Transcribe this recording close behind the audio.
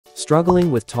Struggling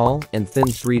with tall and thin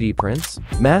 3D prints?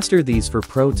 Master these for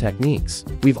pro techniques.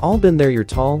 We've all been there. Your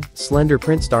tall, slender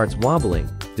print starts wobbling,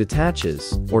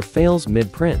 detaches, or fails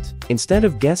mid-print. Instead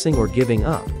of guessing or giving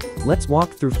up, let's walk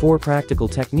through 4 practical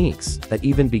techniques that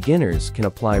even beginners can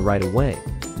apply right away.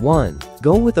 1.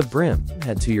 Go with a brim.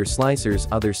 Head to your slicer's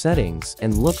other settings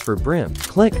and look for brim.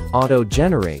 Click Auto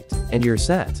Generate, and you're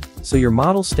set, so your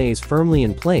model stays firmly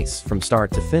in place from start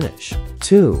to finish.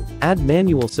 2. Add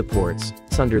manual supports.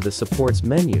 Under the Supports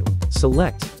menu,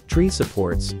 select Tree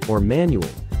Supports or Manual.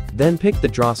 Then pick the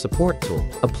Draw Support tool.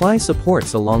 Apply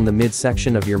supports along the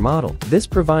midsection of your model. This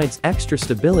provides extra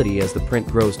stability as the print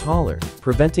grows taller,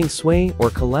 preventing sway or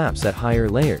collapse at higher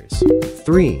layers.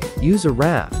 3. Use a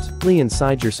raft.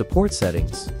 Inside your support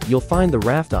settings, you'll find the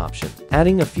raft option.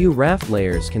 Adding a few raft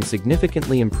layers can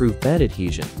significantly improve bed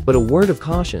adhesion, but a word of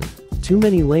caution: too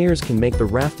many layers can make the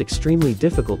raft extremely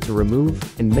difficult to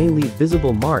remove and may leave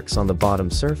visible marks on the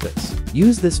bottom surface.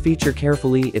 Use this feature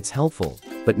carefully. It's helpful,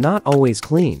 but not always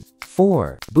clean.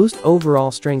 4. Boost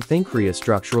overall strength. Increase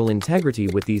structural integrity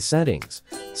with these settings.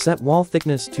 Set wall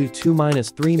thickness to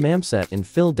 2-3 mm. Set in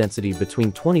fill density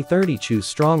between 20-30. Choose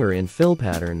stronger in fill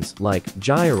patterns like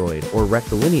gyroid or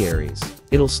rectilinearies.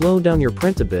 It'll slow down your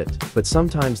print a bit, but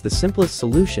sometimes the simplest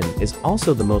solution is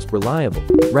also the most reliable.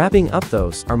 Wrapping up,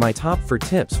 those are my top 4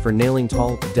 tips for nailing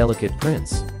tall, delicate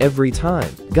prints every time.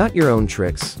 Got your own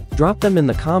tricks? Drop them in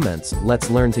the comments. Let's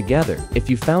learn together. If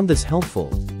you found this helpful,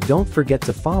 don't forget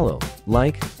to follow,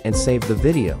 like, and save the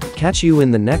video. Catch you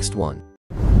in the next one.